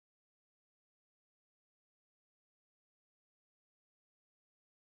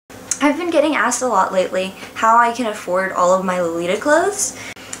I've been getting asked a lot lately how I can afford all of my Lolita clothes.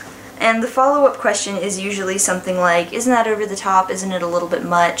 And the follow-up question is usually something like, isn't that over the top? Isn't it a little bit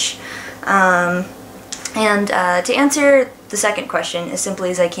much? To answer the second question as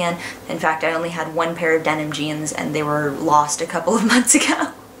simply as I can, in fact, I only had one pair of denim jeans and they were lost a couple of months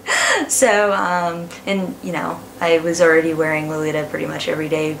ago. So, and you know, I was already wearing Lolita pretty much every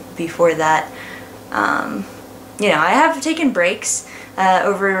day before that. You know, I have taken breaks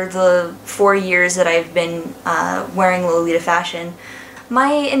over the 4 years that I've been wearing Lolita fashion.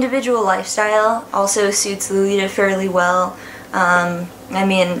 My individual lifestyle also suits Lolita fairly well. I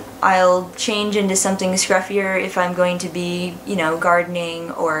mean, I'll change into something scruffier if I'm going to be, you know,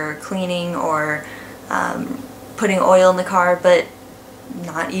 gardening or cleaning or putting oil in the car, but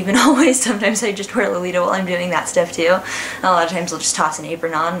not even always. Sometimes I just wear Lolita while I'm doing that stuff too. A lot of times I'll just toss an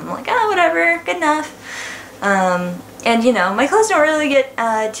apron on and I'm like, oh, whatever, good enough. And you know, my clothes don't really get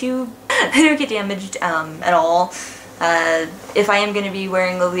they don't get damaged at all. If I am going to be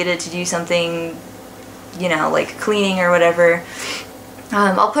wearing Lolita to do something, you know, like cleaning or whatever,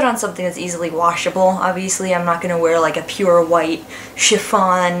 I'll put on something that's easily washable. Obviously, I'm not going to wear like a pure white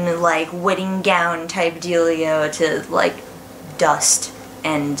chiffon, like wedding gown type dealio to like dust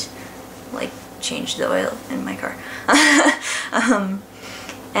and like change the oil in my car.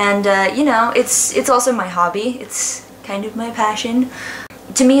 You know, it's also my hobby. It's kind of my passion.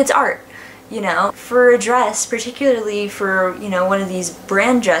 To me, it's art. You know, for a dress, particularly for, you know, one of these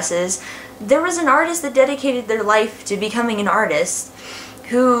brand dresses, there was an artist that dedicated their life to becoming an artist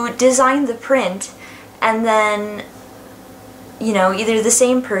who designed the print, and then, you know, either the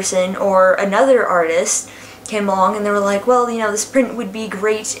same person or another artist came along and they were like, well, you know, this print would be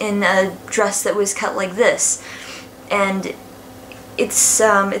great in a dress that was cut like this. And it's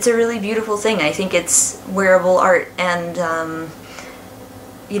a really beautiful thing. I think it's wearable art, and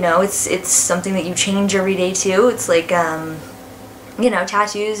you know, it's something that you change every day too. It's like, you know,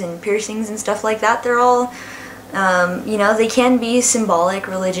 tattoos and piercings and stuff like that. They're all, you know, they can be symbolic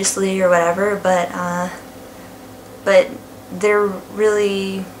religiously or whatever, but they're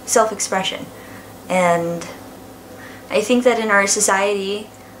really self-expression. And I think that in our society,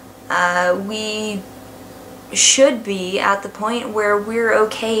 we should be at the point where we're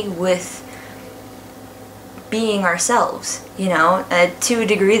okay with being ourselves, you know, to a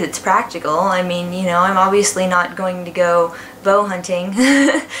degree that's practical. I mean, you know, I'm obviously not going to go bow hunting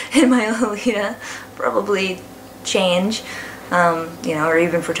in my Lolita, probably change, you know, or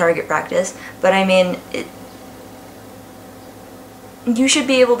even for target practice, but I mean, you should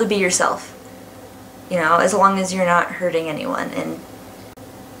be able to be yourself, you know, as long as you're not hurting anyone. And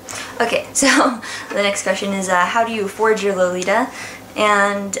okay, so the next question is, how do you afford your Lolita?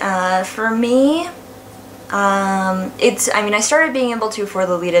 And for me, I mean, I started being able to afford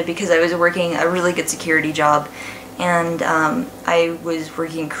Lolita because I was working a really good security job, and I was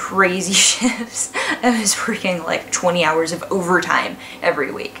working crazy shifts. I was working like 20 hours of overtime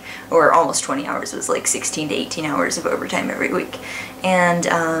every week, or almost 20 hours. It was like 16 to 18 hours of overtime every week. And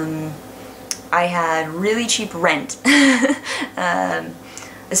I had really cheap rent.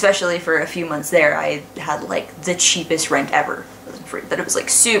 Especially for a few months there, I had like the cheapest rent ever. It wasn't free, but it was like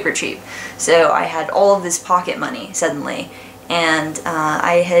super cheap. So I had all of this pocket money suddenly, and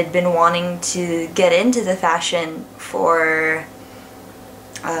I had been wanting to get into the fashion for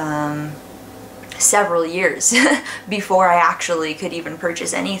several years before I actually could even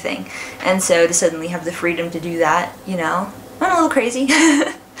purchase anything. And so to suddenly have the freedom to do that, you know, went a little crazy.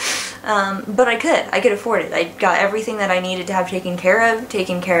 But I could afford it. I got everything that I needed to have taken care of,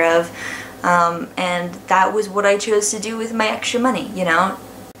 and that was what I chose to do with my extra money, you know.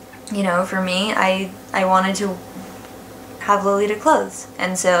 You know, for me, I wanted to have Lolita clothes,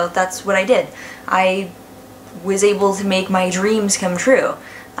 and so that's what I did. I was able to make my dreams come true.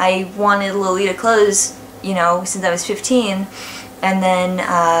 I wanted Lolita clothes, you know, since I was 15, and then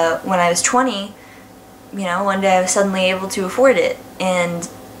when I was 20, you know, one day I was suddenly able to afford it, and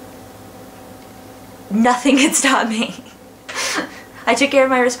nothing could stop me. I took care of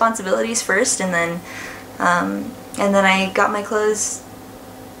my responsibilities first, and then I got my clothes,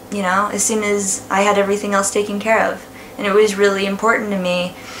 you know, as soon as I had everything else taken care of. And it was really important to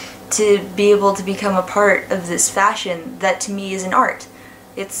me to be able to become a part of this fashion that to me is an art.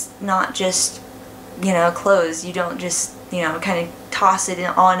 It's not just, you know, clothes. You don't just, you know, kind of toss it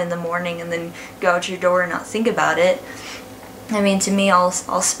on in the morning and then go out your door and not think about it. I mean, to me, I'll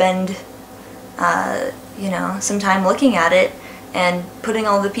spend you know, some time looking at it and putting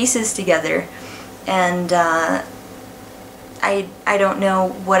all the pieces together, and I don't know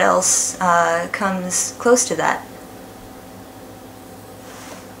what else comes close to that.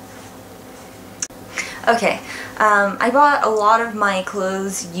 Okay, I bought a lot of my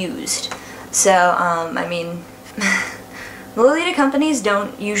clothes used. So, I mean, Lolita companies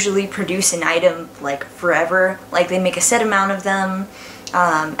don't usually produce an item, like, forever. Like, they make a set amount of them,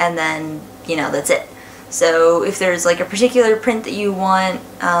 and then, you know, that's it. So if there's, like, a particular print that you want,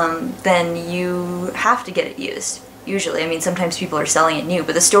 then you have to get it used. Usually. I mean, sometimes people are selling it new,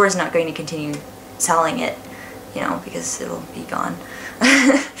 but the store is not going to continue selling it, you know, because it'll be gone.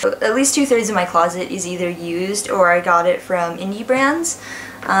 At least 2/3 of my closet is either used or I got it from indie brands.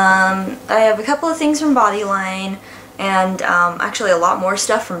 I have a couple of things from Bodyline, and actually a lot more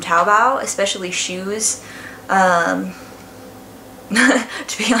stuff from Taobao, especially shoes. To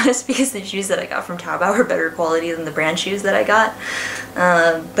be honest, because the shoes that I got from Taobao are better quality than the brand shoes that I got.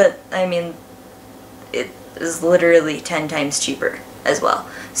 But, I mean, it is literally 10 times cheaper as well.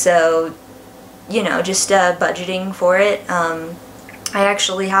 So, you know, just budgeting for it. I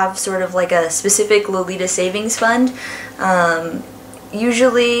actually have sort of like a specific Lolita savings fund.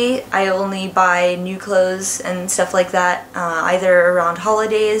 Usually I only buy new clothes and stuff like that either around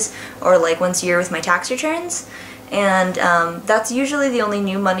holidays or like once a year with my tax returns. And that's usually the only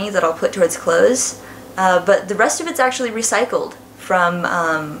new money that I'll put towards clothes. But the rest of it's actually recycled from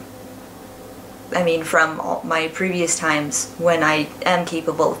from all my previous times when I am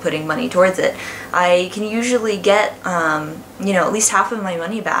capable of putting money towards it. I can usually get, you know, at least half of my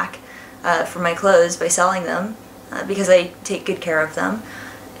money back for my clothes by selling them because I take good care of them.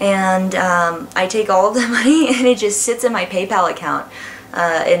 And I take all of the money and it just sits in my PayPal account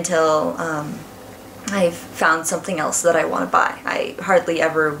until I've found something else that I want to buy. I hardly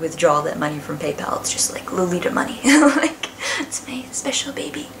ever withdraw that money from PayPal. It's just like Lolita money. Like, it's my special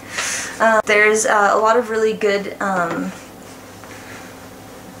baby. There's a lot of really good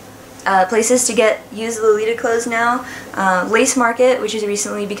places to get used Lolita clothes now. Lace Market, which has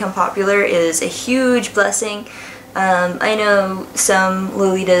recently become popular, is a huge blessing. I know some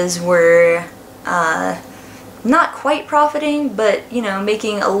Lolitas were not quite profiting, but, you know,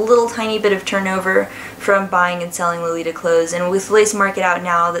 making a little tiny bit of turnover from buying and selling Lolita clothes. And with Lace Market out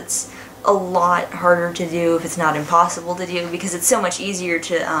now, that's a lot harder to do, if it's not impossible to do, because it's so much easier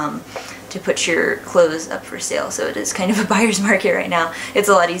to put your clothes up for sale. So it is kind of a buyer's market right now. It's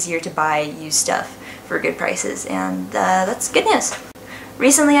a lot easier to buy used stuff for good prices, and that's good news.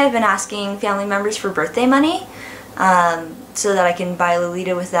 Recently I've been asking family members for birthday money so that I can buy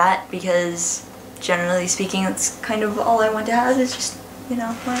Lolita with that, because generally speaking that's kind of all I want to have is just, you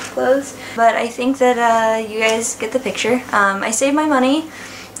know, my clothes. But I think that you guys get the picture. I save my money.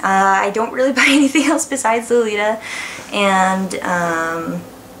 I don't really buy anything else besides Lolita, and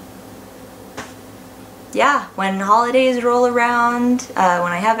yeah, when holidays roll around,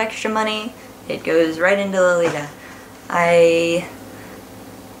 when I have extra money, it goes right into Lolita. I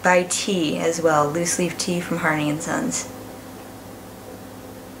buy tea as well, loose leaf tea from Harney & Sons.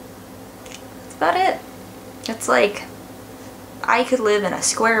 That's about it. It's like, I could live in a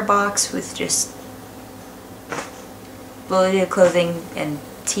square box with just Lolita clothing and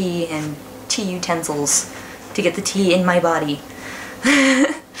tea utensils to get the tea in my body.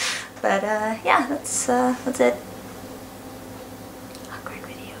 But yeah, that's it. Awkward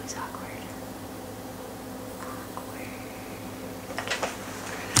videos, awkward. Okay.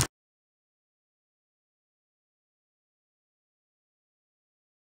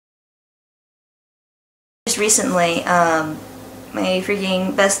 Just recently, my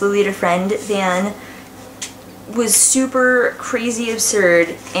freaking best Lolita friend, Van, was super crazy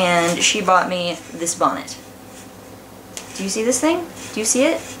absurd, and she bought me this bonnet. Do you see this thing? Do you see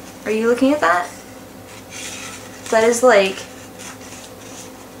it? Are you looking at that? That is like,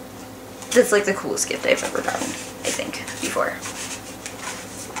 that's like the coolest gift I've ever gotten, I think, before.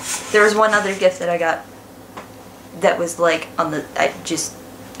 There was one other gift that I got that was like on the,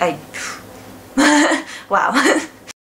 wow.